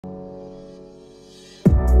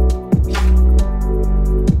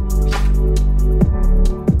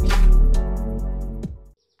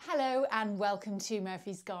welcome to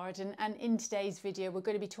Murphy's Garden, and in today's video we're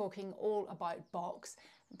going to be talking all about box.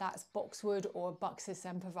 That's boxwood or Buxus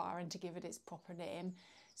sempervirens to give it its proper name.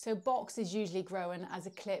 So box is usually grown as a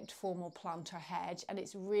clipped formal plant or hedge, and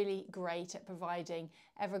it's really great at providing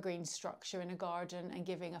evergreen structure in a garden and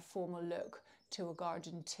giving a formal look to a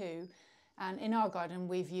garden too. And in our garden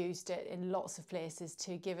we've used it in lots of places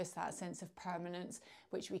to give us that sense of permanence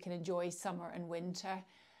which we can enjoy summer and winter.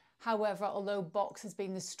 However, although box has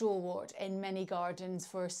been the stalwart in many gardens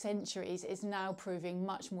for centuries, it's now proving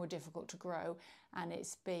much more difficult to grow, and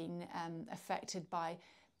it's been affected by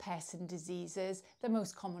pests and diseases, the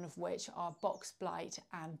most common of which are box blight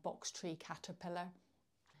and box tree caterpillar.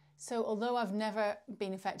 So although I've never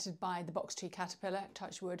been affected by the box tree caterpillar,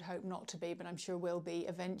 touch wood, hope not to be, but I'm sure will be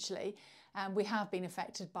eventually, we have been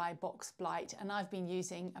affected by box blight, and I've been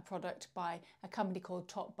using a product by a company called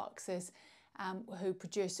Topbuxus who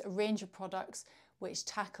produce a range of products which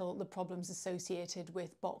tackle the problems associated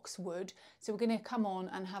with boxwood. So we're going to come on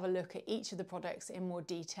and have a look at each of the products in more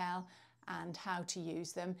detail and how to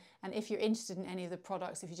use them. And if you're interested in any of the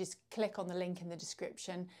products, if you just click on the link in the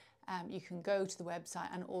description, you can go to the website,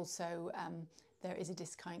 and also there is a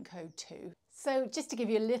discount code too. So just to give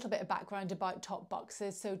you a little bit of background about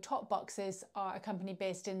Topbuxus. So Topbuxus are a company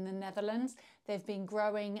based in the Netherlands. They've been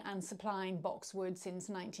growing and supplying boxwood since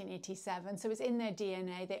 1987. So it's in their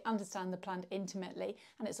DNA. They understand the plant intimately,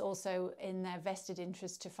 and it's also in their vested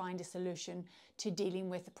interest to find a solution to dealing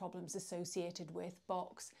with the problems associated with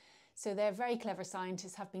box. So they're very clever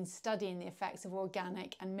scientists, have been studying the effects of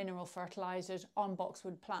organic and mineral fertilisers on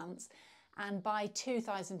boxwood plants. And by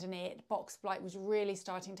 2008, box blight was really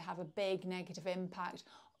starting to have a big negative impact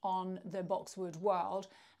on the boxwood world.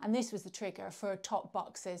 And this was the trigger for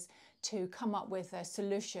Topbuxus to come up with a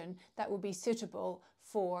solution that would be suitable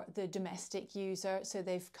for the domestic user. So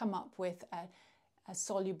they've come up with a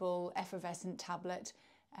soluble effervescent tablet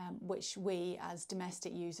which we as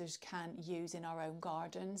domestic users can use in our own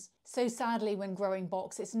gardens. So sadly, when growing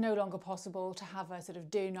box, it's no longer possible to have a sort of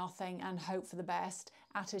do nothing and hope for the best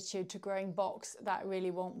attitude to growing box. That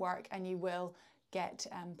really won't work, and you will get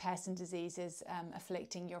pests and diseases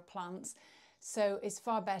afflicting your plants. So it's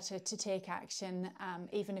far better to take action,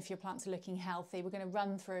 even if your plants are looking healthy. We're going to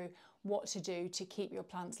run through what to do to keep your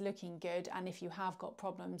plants looking good, and if you have got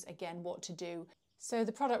problems, again, what to do. So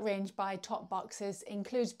the product range by Topbuxus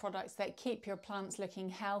includes products that keep your plants looking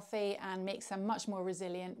healthy and makes them much more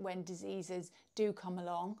resilient when diseases do come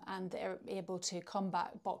along, and they're able to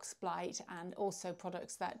combat box blight, and also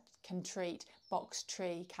products that can treat box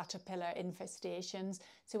tree caterpillar infestations.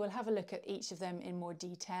 So we'll have a look at each of them in more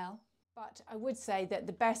detail. But I would say that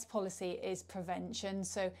the best policy is prevention.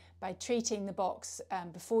 So by treating the box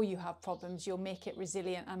before you have problems, you'll make it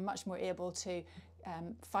resilient and much more able to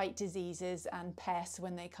fight diseases and pests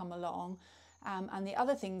when they come along. And the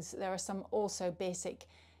other things, there are some also basic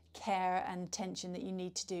care and attention that you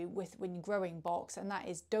need to do with when you're growing box, and that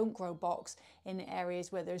is don't grow box in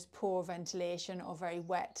areas where there's poor ventilation or very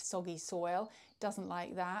wet, soggy soil. It doesn't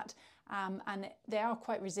like that. And they are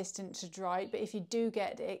quite resistant to drought, but if you do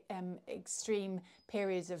get extreme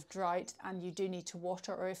periods of drought and you do need to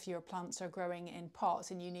water, or if your plants are growing in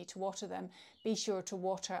pots and you need to water them, be sure to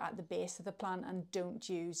water at the base of the plant and don't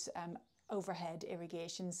use overhead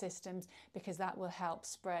irrigation systems, because that will help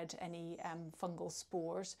spread any fungal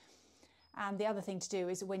spores. And the other thing to do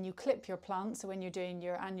is when you clip your plants, so when you're doing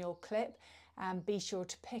your annual clip, be sure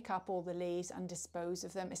to pick up all the leaves and dispose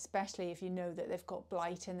of them, especially if you know that they've got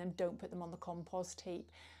blight in them. Don't put them on the compost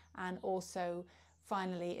heap. And also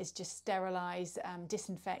finally is just sterilise,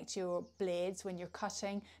 disinfect your blades when you're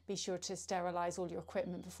cutting. Be sure to sterilise all your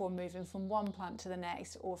equipment before moving from one plant to the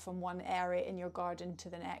next, or from one area in your garden to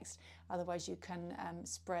the next. Otherwise you can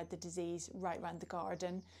spread the disease right around the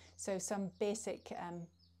garden. So some basic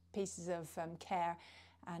pieces of care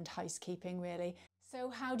and housekeeping really. So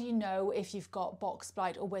how do you know if you've got box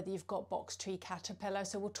blight or whether you've got box tree caterpillar?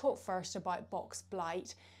 So we'll talk first about box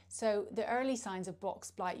blight. So the early signs of box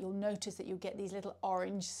blight, you'll notice that you'll get these little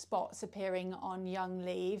orange spots appearing on young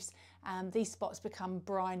leaves. These spots become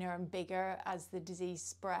browner and bigger as the disease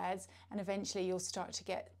spreads, and eventually you'll start to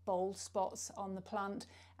get bold spots on the plant.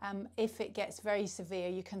 If it gets very severe,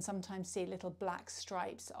 you can sometimes see little black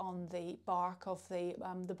stripes on the bark of the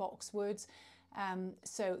boxwoods.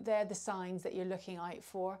 So they're the signs that you're looking out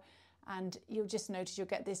for, and you'll just notice you'll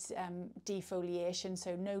get this defoliation,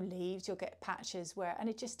 so no leaves, you'll get patches where, and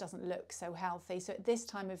it just doesn't look so healthy. So at this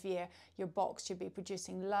time of year your box should be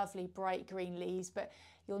producing lovely bright green leaves, but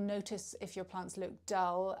you'll notice if your plants look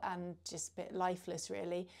dull and just a bit lifeless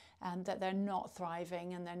really, that they're not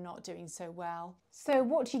thriving and they're not doing so well. So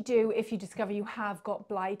what do you do if you discover you have got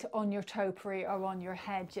blight on your topiary or on your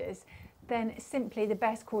hedges? Then simply the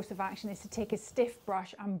best course of action is to take a stiff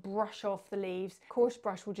brush and brush off the leaves. Coarse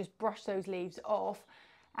brush will just brush those leaves off.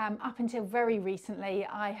 Up until very recently,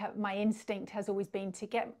 my instinct has always been to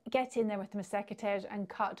get in there with my secateurs and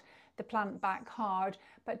cut the plant back hard,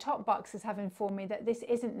 but Topbuxus have informed me that this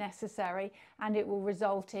isn't necessary and it will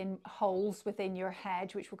result in holes within your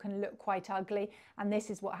hedge which can look quite ugly. And this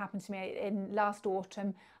is what happened to me in last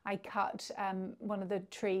autumn. I cut one of the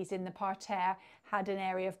trees in the parterre, had an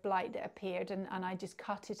area of blight that appeared, and I just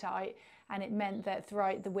cut it out, and it meant that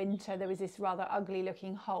throughout the winter there was this rather ugly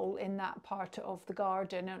looking hole in that part of the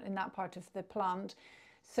garden, in that part of the plant.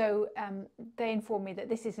 So they informed me that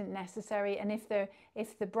this isn't necessary, and if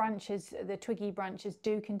the branches, the twiggy branches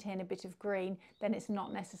do contain a bit of green, then it's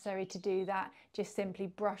not necessary to do that. Just simply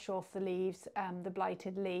brush off the leaves, the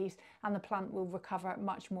blighted leaves, and the plant will recover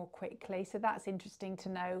much more quickly. So that's interesting to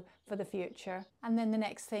know for the future. And then the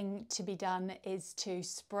next thing to be done is to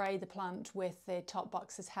spray the plant with the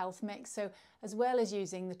Topbuxus Health mix. So as well as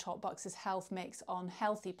using the Topbuxus Health mix on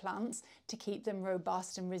healthy plants to keep them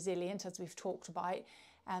robust and resilient, as we've talked about,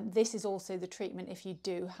 this is also the treatment if you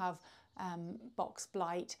do have box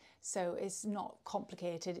blight. So it's not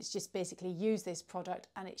complicated, it's just basically use this product,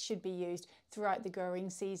 and it should be used throughout the growing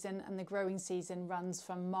season, and the growing season runs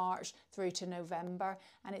from March through to November.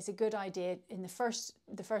 And it's a good idea in the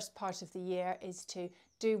first part of the year is to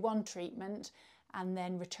do one treatment and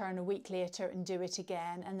then return a week later and do it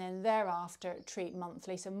again, and then thereafter treat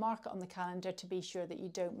monthly. So mark it on the calendar to be sure that you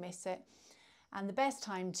don't miss it. And the best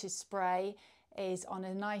time to spray is on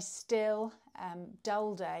a nice still,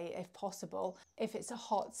 dull day if possible. If it's a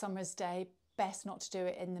hot summer's day, best not to do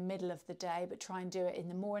it in the middle of the day, but try and do it in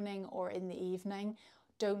the morning or in the evening.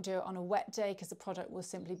 Don't do it on a wet day because the product will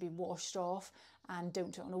simply be washed off, and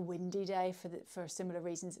don't do it on a windy day for similar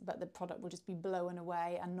reasons, but the product will just be blown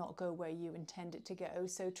away and not go where you intend it to go.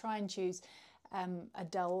 So try and choose a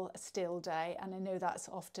dull, still day, and I know that's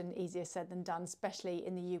often easier said than done, especially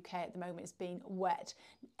in the UK at the moment. It's been wet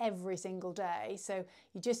every single day, so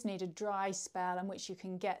you just need a dry spell in which you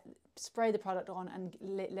can spray the product on and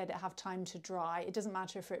let it have time to dry. It doesn't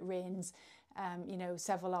matter if it rains you know,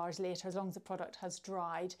 several hours later, as long as the product has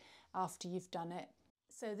dried after you've done it.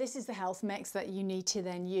 So this is the health mix that you need to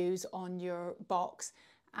then use on your box,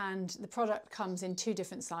 and the product comes in 2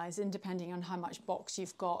 different sizes, and depending on how much box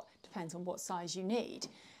you've got, depends on what size you need.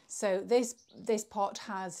 So this pot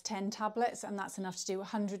has 10 tablets, and that's enough to do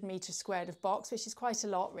 100 metres squared of box, which is quite a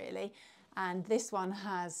lot really. And this one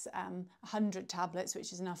has 100 tablets,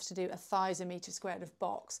 which is enough to do 1,000 metres squared of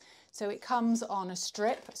box. So it comes on a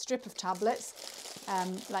strip of tablets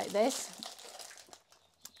like this,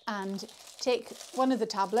 and take one of the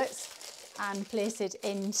tablets and place it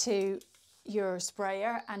into your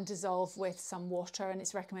sprayer and dissolve with some water, and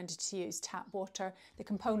it's recommended to use tap water. The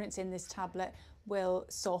components in this tablet will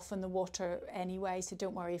soften the water anyway, so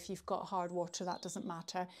don't worry if you've got hard water, that doesn't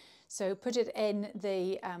matter. So put it in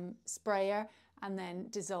the sprayer and then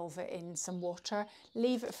dissolve it in some water.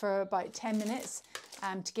 Leave it for about 10 minutes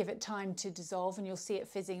to give it time to dissolve, and you'll see it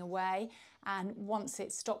fizzing away. And once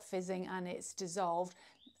it's stopped fizzing and it's dissolved,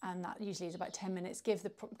 and that usually is about 10 minutes, give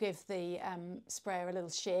the sprayer a little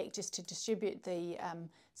shake just to distribute the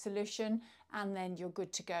solution, and then you're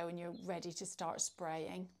good to go and you're ready to start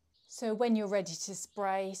spraying. So when you're ready to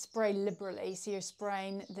spray, spray liberally. So you're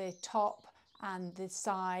spraying the top and the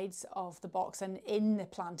sides of the box and in the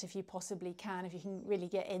plant if you possibly can. If you can really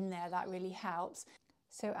get in there, that really helps.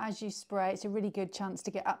 So as you spray, it's a really good chance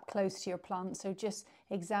to get up close to your plant. So just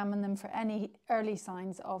examine them for any early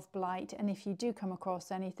signs of blight. And if you do come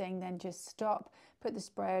across anything, then just stop, put the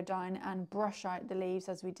sprayer down and brush out the leaves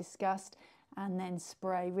as we discussed, and then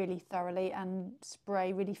spray really thoroughly, and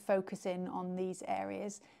spray really focus in on these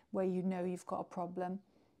areas where you know you've got a problem.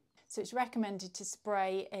 So it's recommended to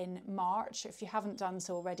spray in March. If you haven't done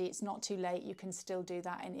so already, it's not too late. You can still do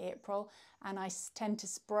that in April. And I tend to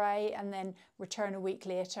spray and then return a week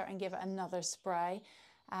later and give it another spray.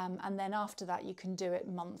 And then after that, you can do it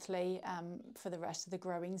monthly for the rest of the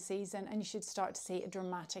growing season, and you should start to see a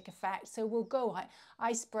dramatic effect. So we'll go.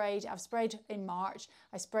 I've sprayed in March,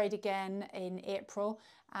 I sprayed again in April,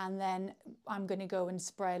 and then I'm going to go and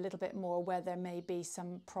spray a little bit more where there may be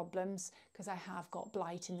some problems, because I have got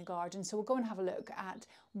blight in the garden. So we'll go and have a look at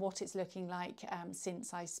what it's looking like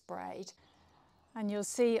since I sprayed. And you'll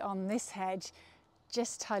see on this hedge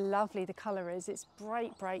just how lovely the colour is. It's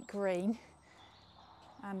bright, bright green.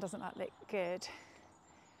 And doesn't that look good?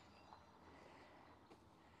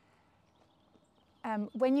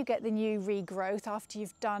 When you get the new regrowth after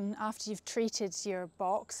you've treated your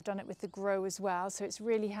box, done it with the grow as well, so it's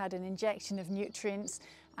really had an injection of nutrients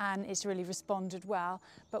and it's really responded well.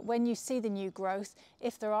 But when you see the new growth,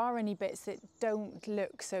 if there are any bits that don't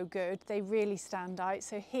look so good, they really stand out.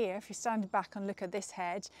 So here, if you stand back and look at this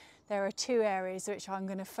hedge, there are two areas which I'm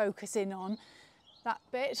going to focus in on. That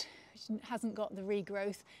bit, which hasn't got the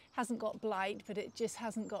regrowth, hasn't got blight, but it just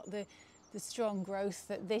hasn't got the strong growth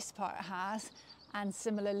that this part has. And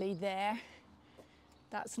similarly there,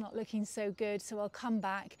 that's not looking so good. So I'll come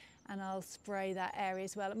back and I'll spray that area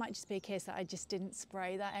as well. It might just be a case that I just didn't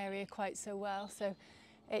spray that area quite so well. So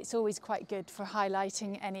it's always quite good for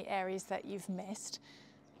highlighting any areas that you've missed.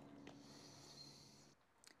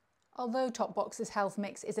 Although Topbuxus Health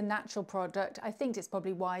Mix is a natural product, I think it's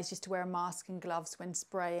probably wise just to wear a mask and gloves when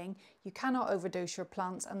spraying. You cannot overdose your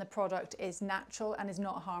plants and the product is natural and is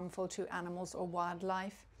not harmful to animals or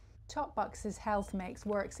wildlife. Topbuxus Health Mix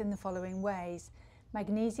works in the following ways.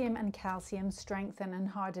 Magnesium and calcium strengthen and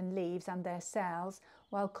harden leaves and their cells,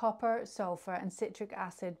 while copper, sulfur and citric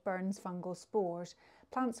acid burns fungal spores.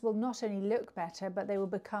 Plants will not only look better, but they will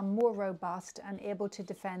become more robust and able to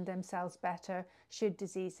defend themselves better should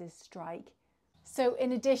diseases strike. So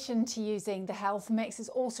in addition to using the health mix, it's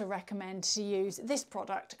also recommended to use this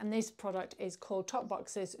product, and this product is called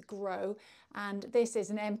Topbuxus Grow, and this is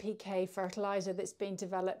an NPK fertilizer that's been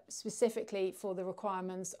developed specifically for the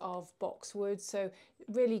requirements of Boxwood. So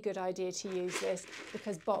really good idea to use this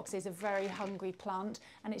because box is a very hungry plant,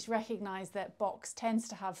 and it's recognised that box tends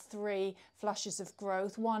to have 3 flushes of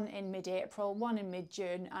growth, one in mid-April, one in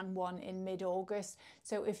mid-June and one in mid-August.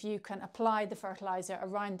 So if you can apply the fertilizer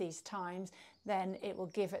around these times, then it will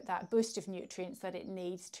give it that boost of nutrients that it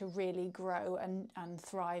needs to really grow and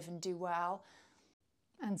thrive and do well.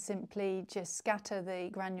 And simply just scatter the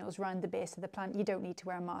granules around the base of the plant. You don't need to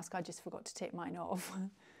wear a mask, I just forgot to take mine off.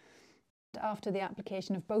 After the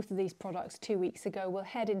application of both of these products 2 weeks ago, we'll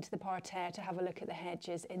head into the parterre to have a look at the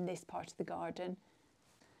hedges in this part of the garden.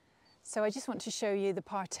 So I just want to show you the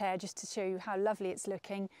parterre just to show you how lovely it's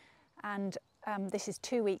looking. And this is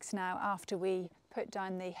 2 weeks now after we put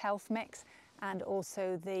down the health mix and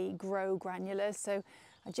also the grow granulars. So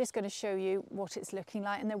I'm just going to show you what it's looking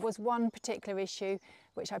like. And there was one particular issue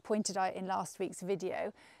which I pointed out in last week's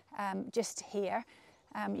video, just here.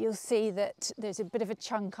 You'll see that there's a bit of a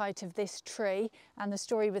chunk out of this tree, and the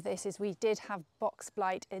story with this is we did have box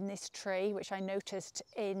blight in this tree, which I noticed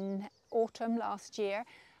in autumn last year,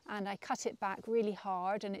 and I cut it back really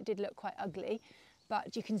hard and it did look quite ugly.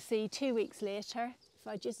 But you can see 2 weeks later, if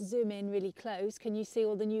I just zoom in really close, can you see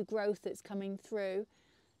all the new growth that's coming through?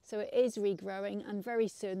 So it is regrowing, and very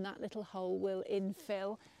soon that little hole will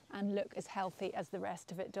infill and look as healthy as the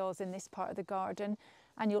rest of it does in this part of the garden.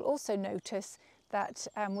 And you'll also notice that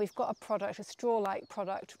we've got a product, a straw-like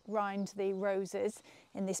product, round the roses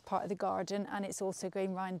in this part of the garden, and it's also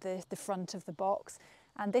going round the front of the box.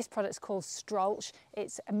 And this product's called Strolch.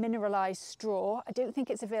 It's a mineralised straw. I don't think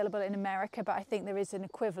it's available in America, but I think there is an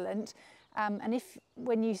equivalent. And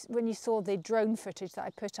when you saw the drone footage that I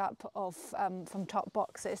put up of from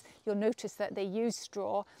Topbuxus, you'll notice that they use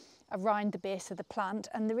straw around the base of the plant.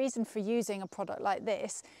 And the reason for using a product like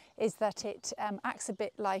this is that it acts a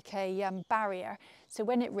bit like a barrier. So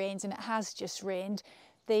when it rains, and it has just rained,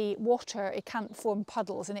 the water, it can't form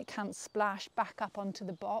puddles and it can't splash back up onto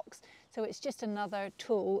the box. So it's just another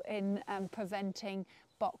tool in preventing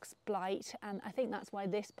box blight, and I think that's why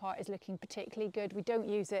this part is looking particularly good. We don't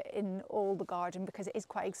use it in all the garden because it is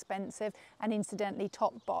quite expensive, and incidentally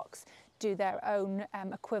Topbox do their own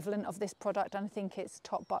equivalent of this product, and I think it's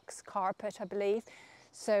Topbox Carpet, I believe.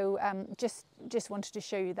 So just wanted to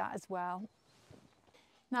show you that as well.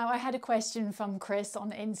 Now, I had a question from Chris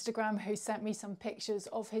on Instagram who sent me some pictures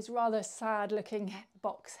of his rather sad looking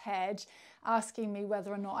box hedge, asking me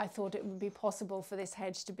whether or not I thought it would be possible for this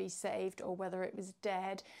hedge to be saved or whether it was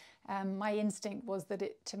dead. My instinct was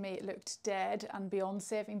that to me it looked dead and beyond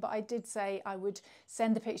saving, but I did say I would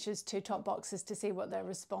send the pictures to Topbuxus to see what their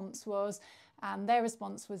response was. And their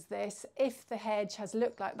response was this: if the hedge has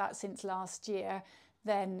looked like that since last year,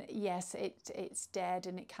 then yes, it's dead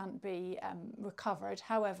and it can't be recovered.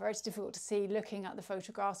 However, it's difficult to see looking at the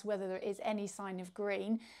photographs whether there is any sign of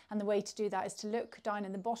green, and the way to do that is to look down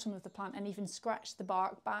in the bottom of the plant and even scratch the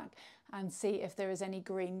bark back and see if there is any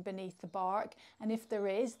green beneath the bark, and if there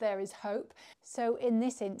is hope. So in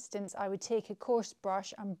this instance, I would take a coarse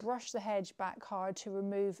brush and brush the hedge back hard to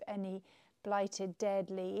remove any blighted dead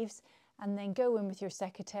leaves, and then go in with your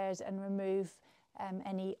secateurs and remove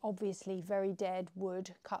any obviously very dead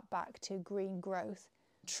wood cut back to green growth.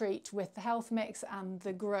 treat with the health mix and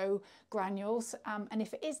the grow granules. And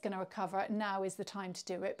if it is going to recover, now is the time to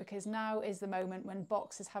do it, because now is the moment when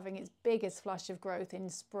box is having its biggest flush of growth in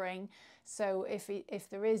spring. So if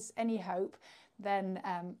there is any hope, then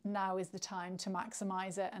now is the time to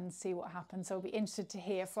maximise it and see what happens. So I'll be interested to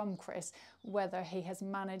hear from Chris whether he has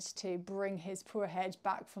managed to bring his poor hedge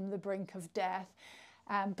back from the brink of death.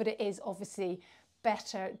 But it is obviously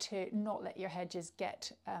better to not let your hedges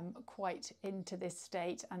get quite into this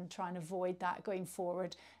state, and try and avoid that going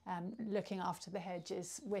forward, looking after the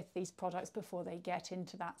hedges with these products before they get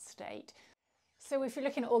into that state. So if you're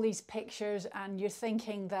looking at all these pictures and you're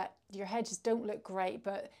thinking that your hedges don't look great,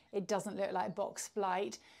 but it doesn't look like box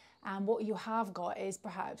blight, and what you have got is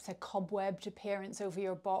perhaps a cobwebbed appearance over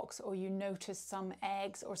your box, or you notice some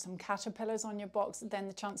eggs or some caterpillars on your box, then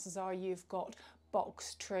the chances are you've got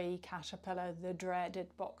box tree caterpillar, the dreaded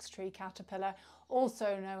box tree caterpillar,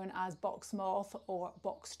 also known as box moth or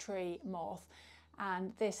box tree moth.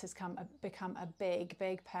 And this has become a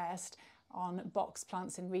big pest on box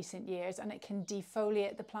plants in recent years, and it can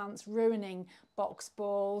defoliate the plants, ruining box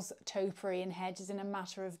balls, topiary and hedges in a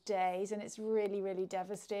matter of days, and it's really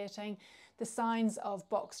devastating. The signs of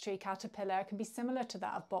box tree caterpillar can be similar to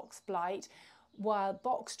that of box blight. While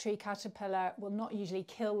box tree caterpillar will not usually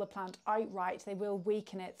kill the plant outright, they will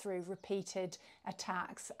weaken it through repeated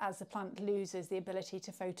attacks as the plant loses the ability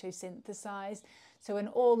to photosynthesize. So when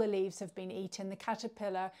all the leaves have been eaten, the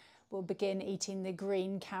caterpillar will begin eating the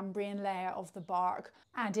green Cambrian layer of the bark,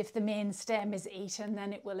 and if the main stem is eaten,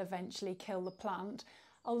 then it will eventually kill the plant.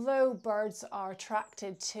 Although birds are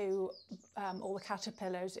attracted to all the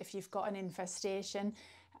caterpillars if you've got an infestation,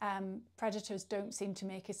 predators don't seem to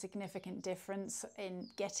make a significant difference in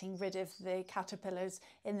getting rid of the caterpillars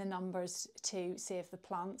in the numbers to save the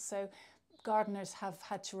plant. So gardeners have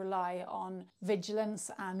had to rely on vigilance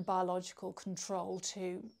and biological control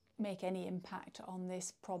to make any impact on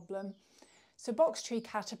this problem. So box tree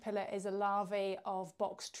caterpillar is a larvae of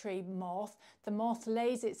box tree moth. The moth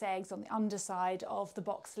lays its eggs on the underside of the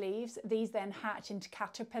box leaves. These then hatch into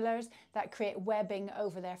caterpillars that create webbing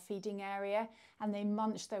over their feeding area, and they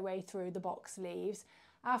munch their way through the box leaves.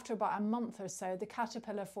 After about a month or so, the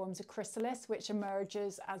caterpillar forms a chrysalis, which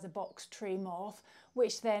emerges as a box tree moth,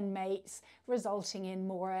 which then mates, resulting in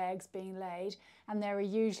more eggs being laid. And there are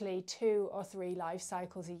usually 2 or 3 life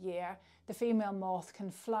cycles a year. The female moth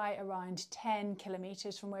can fly around 10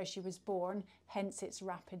 kilometres from where she was born, hence its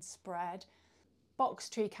rapid spread. Box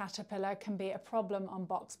tree caterpillar can be a problem on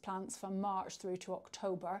box plants from March through to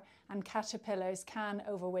October, and caterpillars can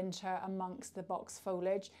overwinter amongst the box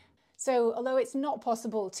foliage. So although it's not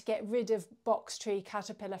possible to get rid of box tree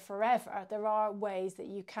caterpillar forever, there are ways that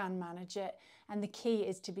you can manage it, and the key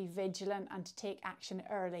is to be vigilant and to take action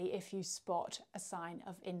early if you spot a sign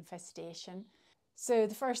of infestation. So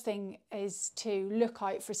the first thing is to look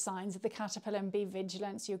out for signs of the caterpillar and be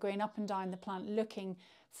vigilant. So you're going up and down the plant looking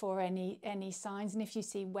for any signs, and if you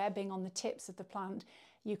see webbing on the tips of the plant,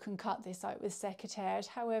 you can cut this out with secateurs.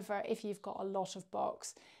 However, if you've got a lot of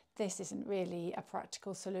box, this isn't really a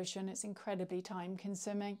practical solution. It's incredibly time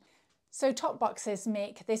consuming. So Topbuxus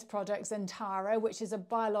make this product Zentara, which is a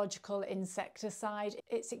biological insecticide.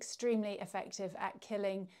 It's extremely effective at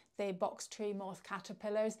killing the box tree moth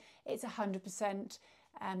caterpillars. It's 100%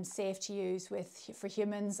 safe to use for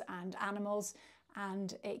humans and animals,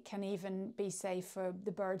 and it can even be safe for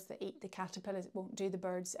the birds that eat the caterpillars. It won't do the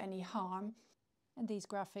birds any harm. And these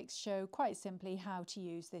graphics show quite simply how to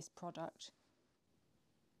use this product.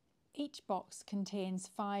 Each box contains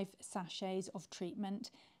 5 sachets of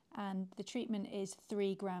treatment, and the treatment is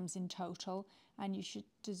 3 grams in total, and you should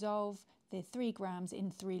dissolve the 3 grams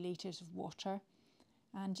in 3 litres of water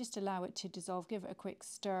and just allow it to dissolve. Give it a quick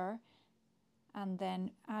stir and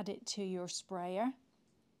then add it to your sprayer.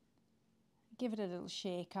 Give it a little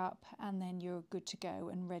shake up, and then you're good to go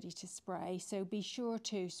and ready to spray. So be sure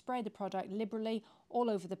to spray the product liberally all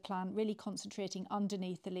over the plant, really concentrating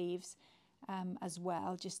underneath the leaves as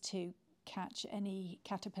well, just to catch any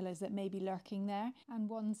caterpillars that may be lurking there. And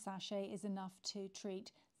 1 sachet is enough to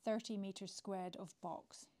treat 30 metres squared of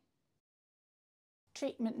box.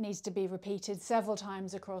 Treatment needs to be repeated several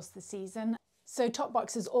times across the season. So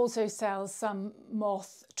Topbuxus also sells some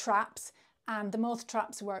moth traps, and the moth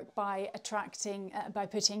traps work by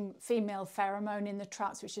putting female pheromone in the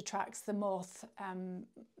traps, which attracts the moths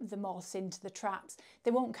into the traps.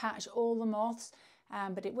 They won't catch all the moths,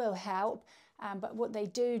 but it will help. But what they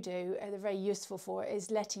do, they're very useful for,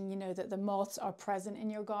 is letting you know that the moths are present in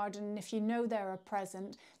your garden. And if you know they're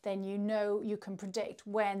present, then you know you can predict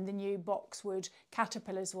when the new boxwood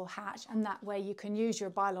caterpillars will hatch, and that way you can use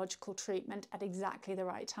your biological treatment at exactly the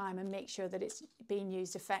right time and make sure that it's being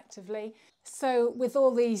used effectively. So with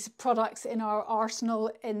all these products in our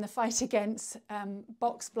arsenal in the fight against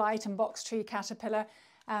box blight and box tree caterpillar,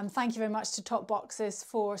 thank you very much to Topbuxus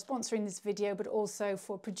for sponsoring this video, but also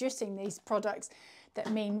for producing these products that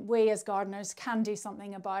mean we as gardeners can do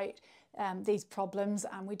something about these problems,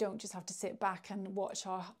 and we don't just have to sit back and watch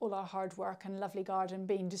all our hard work and lovely garden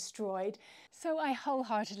being destroyed. So I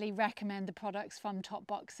wholeheartedly recommend the products from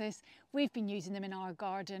Topbuxus. We've been using them in our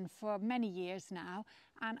garden for many years now,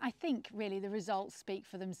 and I think really the results speak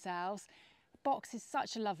for themselves. Box is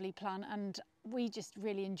such a lovely plant and we just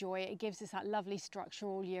really enjoy it. It gives us that lovely structure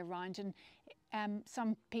all year round, and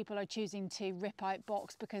some people are choosing to rip out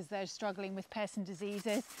box because they're struggling with pests and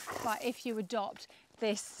diseases, but if you adopt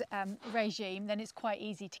this regime, then it's quite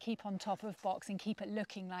easy to keep on top of box and keep it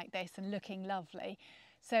looking like this and looking lovely.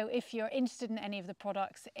 So if you're interested in any of the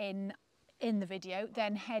products in the video,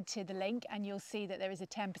 then head to the link and you'll see that there is a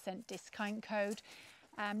 10% discount code.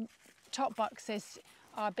 Topbuxus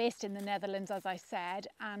are based in the Netherlands, as I said,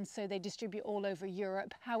 and so they distribute all over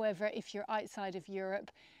Europe. However, if you're outside of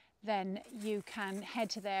Europe, then you can head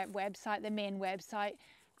to their website, their main website,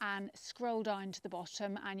 and scroll down to the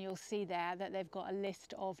bottom and you'll see there that they've got a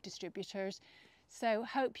list of distributors. So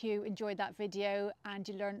hope you enjoyed that video and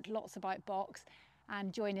you learned lots about box,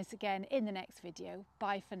 and join us again in the next video.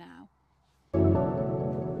 Bye for now.